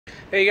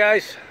Hey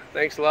guys,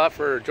 thanks a lot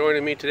for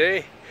joining me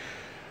today.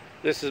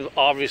 This is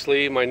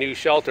obviously my new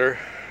shelter.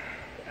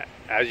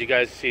 As you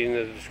guys see in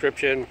the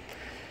description,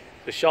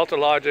 the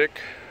ShelterLogic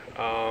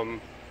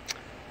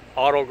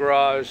Auto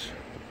Garage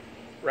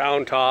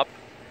Roundtop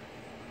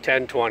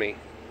 1020.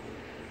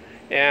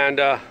 And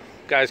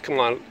guys, come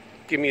on,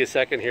 give me a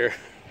second here.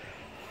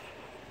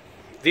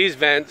 These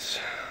vents,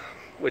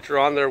 which are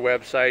on their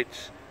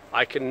websites,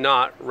 I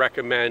cannot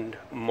recommend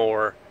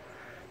more.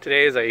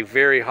 Today is a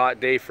very hot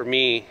day for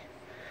me,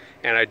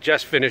 and I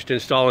just finished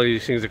installing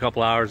these things a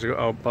couple hours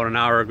ago, about an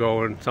hour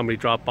ago, and somebody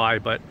dropped by.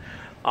 But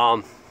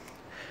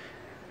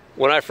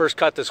when I first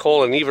cut this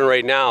hole, and even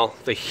right now,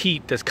 the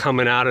heat that's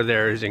coming out of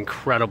there is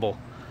incredible.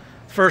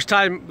 First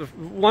time,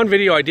 one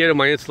video I did of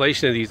my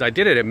installation of these, I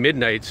did it at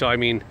midnight. So I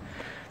mean,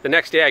 the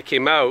next day I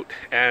came out,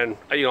 and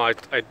you know, I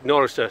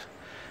noticed a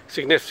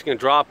significant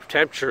drop of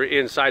temperature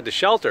inside the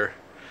shelter.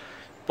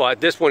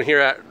 But this one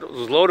here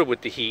was loaded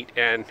with the heat,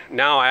 and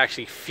now I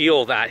actually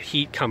feel that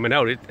heat coming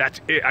out.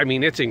 I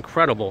mean, it's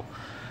incredible.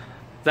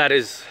 That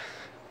is,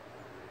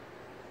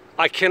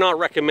 I cannot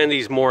recommend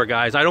these more,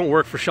 guys. I don't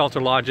work for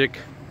ShelterLogic.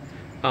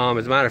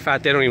 As a matter of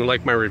fact, they don't even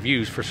like my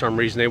reviews for some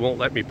reason. They won't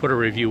let me put a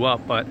review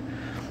up, but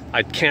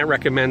I can't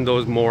recommend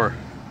those more.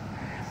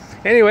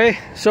 Anyway,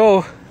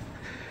 so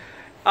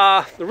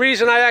the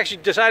reason I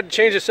actually decided to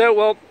change this out,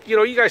 well, you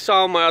know, you guys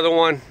saw my other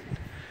one.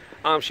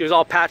 She was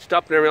all patched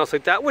up and everything else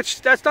like that,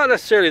 which that's not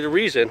necessarily the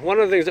reason.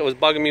 One of the things that was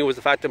bugging me was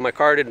the fact that my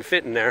car didn't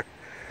fit in there.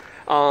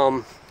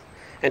 And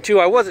two,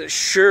 I wasn't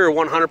sure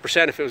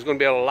 100% if it was going to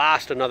be able to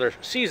last another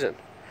season.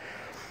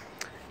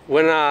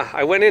 When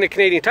I went into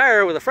Canadian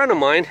Tire with a friend of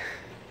mine,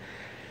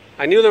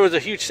 I knew there was a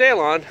huge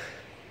sale on,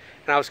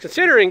 and I was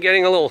considering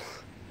getting a little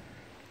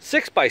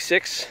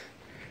 6x6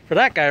 for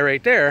that guy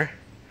right there,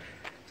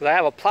 so I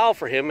have a plow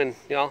for him, and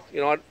you know, I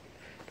don't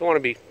want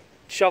to be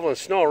shoveling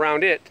snow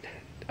around it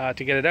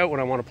to get it out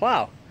when I want to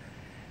plow.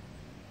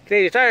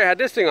 Canadian Tire had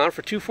this thing on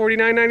for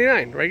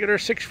 $249.99, regular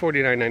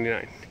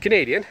 $649.99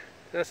 Canadian.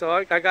 So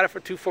I got it for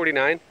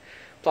 $249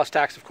 plus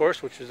tax, of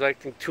course, which is I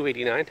think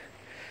 $289.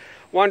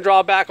 One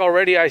drawback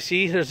already I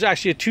see. There's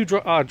actually two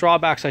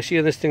drawbacks I see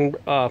in this thing.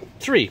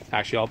 Three,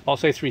 actually. I'll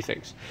say three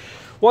things.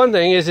 One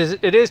thing is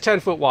it is 10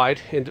 foot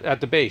wide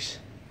at the base,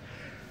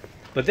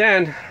 but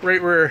then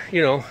right where,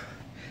 you know,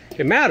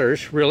 it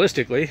matters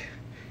realistically,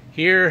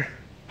 here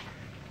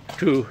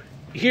to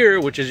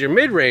here, which is your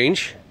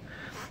mid-range,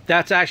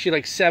 that's actually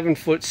like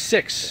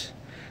 7'6"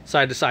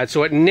 side to side,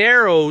 so it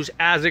narrows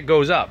as it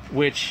goes up,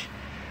 which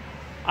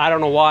I don't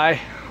know why.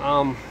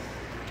 I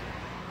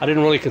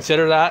didn't really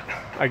consider that,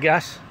 I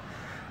guess,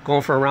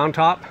 going for a round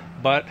top,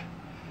 but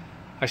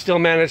I still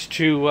managed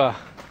to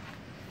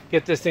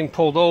get this thing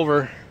pulled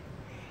over.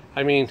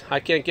 I mean, I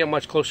can't get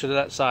much closer to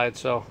that side,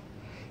 so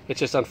it's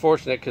just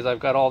unfortunate because I've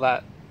got all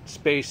that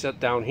space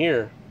set down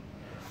here.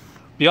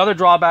 The other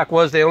drawback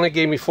was they only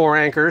gave me 4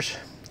 anchors.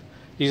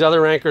 These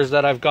other anchors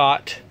that I've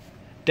got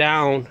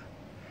down,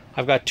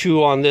 I've got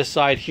 2 on this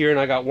side here, and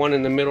I got 1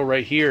 in the middle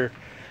right here.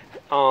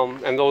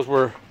 And those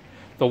were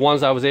the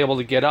ones I was able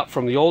to get up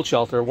from the old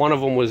shelter. One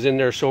of them was in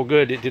there so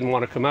good it didn't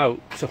want to come out.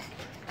 So,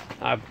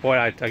 boy,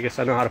 I guess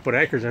I know how to put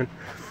anchors in.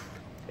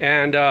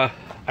 And I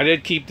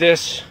did keep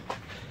this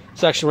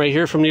section right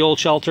here from the old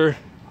shelter,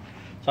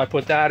 so I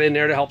put that in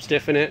there to help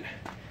stiffen it.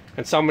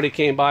 And somebody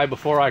came by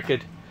before I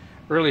could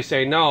really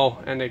say no,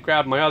 and they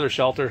grabbed my other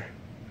shelter,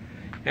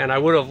 and I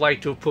would have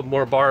liked to have put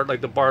more bar, like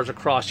the bars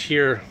across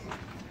here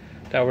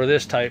that were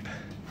this type,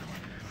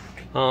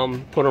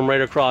 put them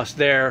right across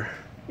there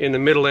in the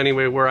middle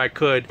anyway where I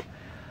could,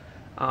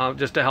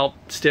 just to help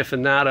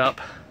stiffen that up.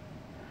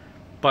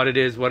 But it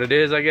is what it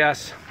is, I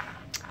guess,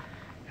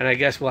 and I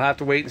guess we'll have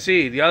to wait and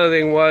see. The other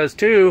thing was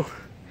too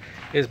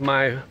is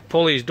my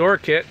pulleys door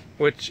kit,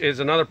 which is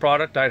another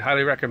product I'd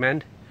highly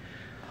recommend.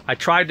 I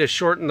tried to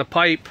shorten the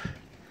pipe,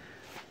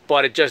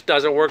 but it just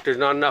doesn't work. There's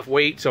not enough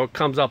weight, so it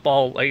comes up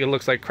all like, it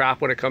looks like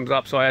crap when it comes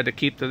up, so I had to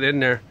keep it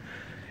in there.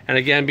 And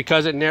again,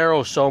 because it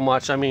narrows so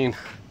much, I mean,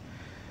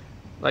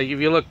 like if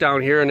you look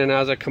down here and then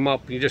as I come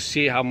up, you just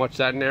see how much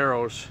that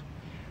narrows.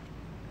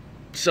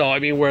 So I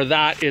mean, where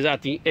that is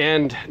at the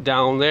end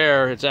down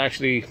there, it's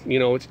actually, you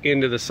know, it's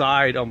into the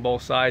side on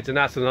both sides, and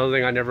that's another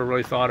thing I never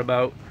really thought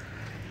about.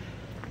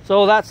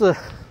 So that's the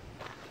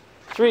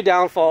 3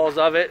 downfalls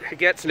of it. It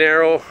gets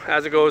narrow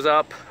as it goes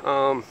up.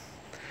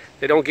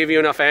 They don't give you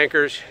enough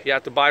anchors. You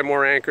have to buy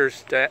more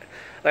anchors.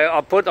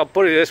 I'll put it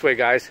this way,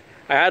 guys.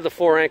 I had the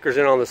 4 anchors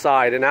in on the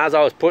side, and as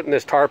I was putting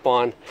this tarp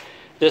on,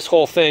 this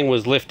whole thing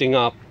was lifting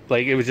up.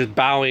 Like it was just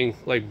bowing,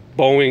 like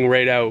bowing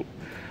right out.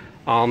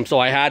 So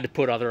I had to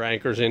put other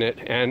anchors in it,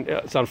 and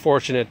it's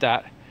unfortunate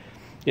that,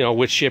 you know,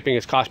 with shipping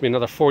it's cost me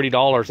another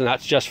 $40, and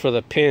that's just for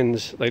the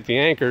pins, like the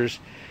anchors.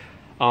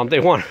 They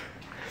want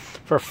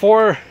for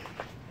four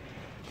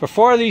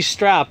of these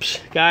straps,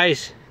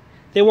 guys,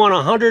 they want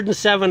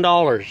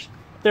 $107.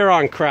 They're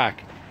on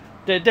crack.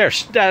 That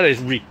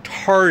is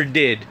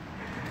retarded.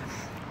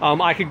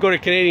 I could go to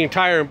Canadian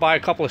Tire and buy a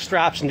couple of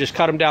straps and just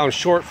cut them down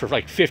short for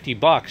like 50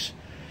 bucks,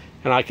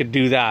 and I could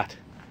do that.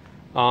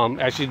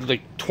 Actually,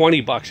 like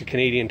 20 bucks a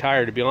Canadian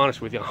Tire, to be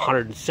honest with you.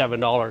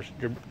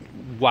 $107.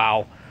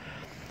 Wow.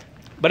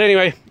 But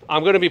anyway,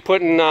 I'm going to be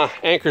putting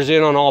anchors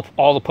in on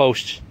all the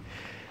posts.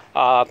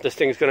 This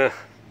thing's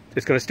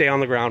it's gonna stay on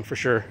the ground for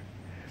sure.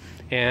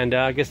 And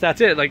I guess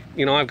that's it. Like,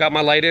 you know, I've got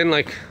my light in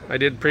like I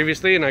did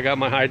previously, and I got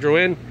my hydro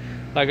in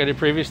like I did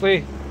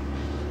previously.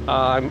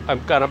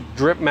 I've got a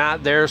drip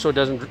mat there so it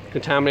doesn't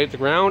contaminate the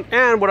ground.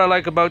 And what I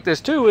like about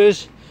this too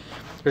is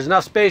there's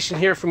enough space in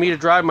here for me to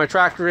drive my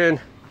tractor in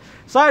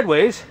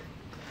sideways,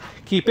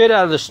 keep it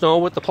out of the snow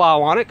with the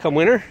plow on it come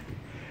winter.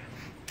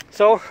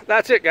 So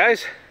that's it,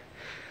 guys.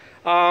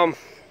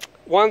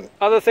 One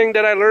other thing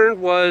that I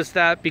learned was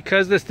that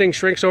because this thing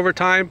shrinks over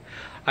time,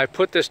 I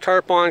put this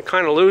tarp on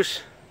kind of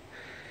loose,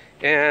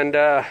 and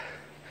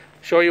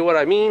show you what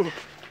I mean.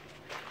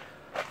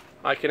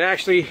 I can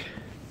actually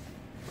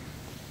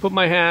put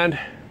my hand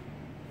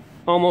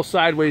almost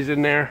sideways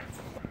in there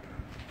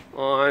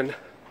on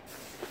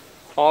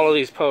all of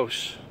these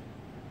posts,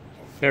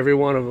 every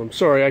one of them.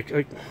 Sorry,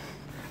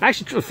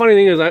 actually the funny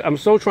thing is I'm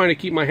so trying to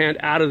keep my hand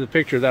out of the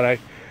picture that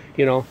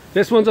you know,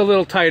 this one's a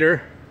little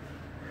tighter,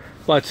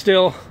 but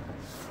still,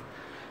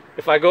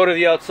 if I go to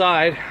the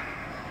outside,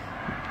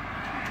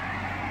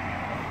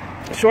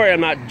 sorry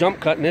I'm not jump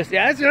cutting this.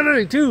 Yeah, that's the other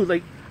thing too.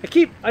 Like,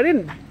 I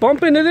didn't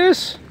bump into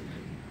this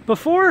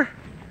before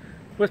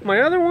with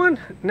my other one.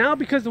 Now,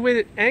 because the way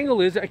the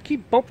angle is, I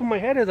keep bumping my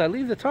head as I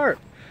leave the tarp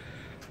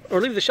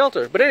or leave the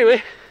shelter. But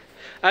anyway,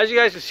 as you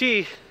guys can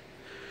see,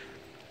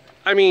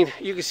 I mean,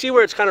 you can see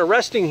where it's kind of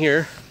resting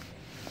here,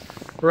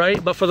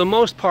 right? But for the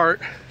most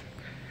part,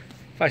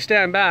 if I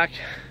stand back,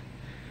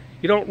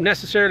 you don't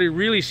necessarily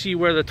really see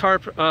where the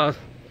tarp,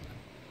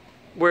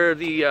 where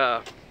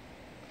the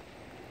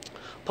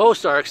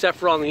posts are, except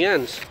for on the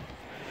ends.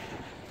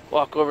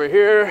 Walk over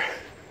here.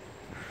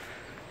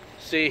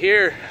 See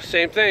here,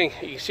 same thing.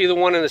 You can see the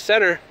one in the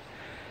center,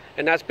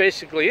 and that's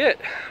basically it.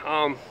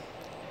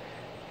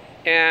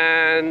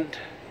 And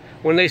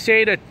when they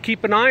say to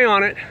keep an eye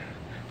on it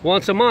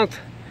once a month,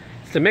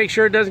 it's to make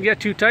sure it doesn't get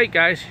too tight,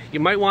 guys. You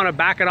might want to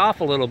back it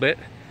off a little bit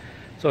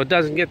so it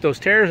doesn't get those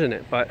tears in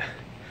it. But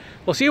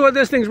we'll see what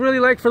this thing's really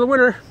like for the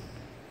winter.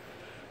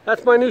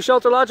 That's my new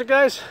ShelterLogic,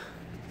 guys.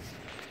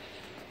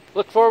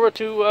 Look forward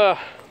to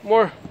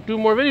do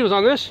more videos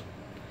on this.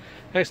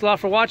 Thanks a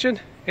lot for watching.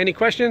 Any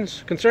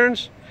questions,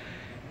 concerns,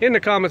 in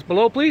the comments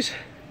below, please.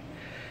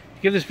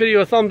 Give this video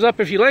a thumbs up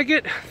if you like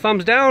it,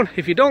 thumbs down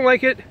if you don't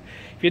like it.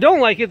 If you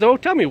don't like it though,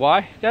 tell me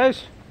why,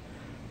 guys.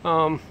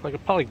 I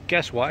could probably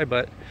guess why,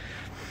 but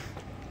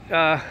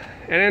and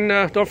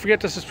then don't forget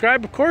to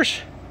subscribe, of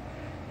course,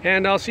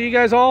 and I'll see you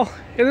guys all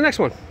in the next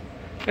one.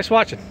 Thanks for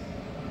watching.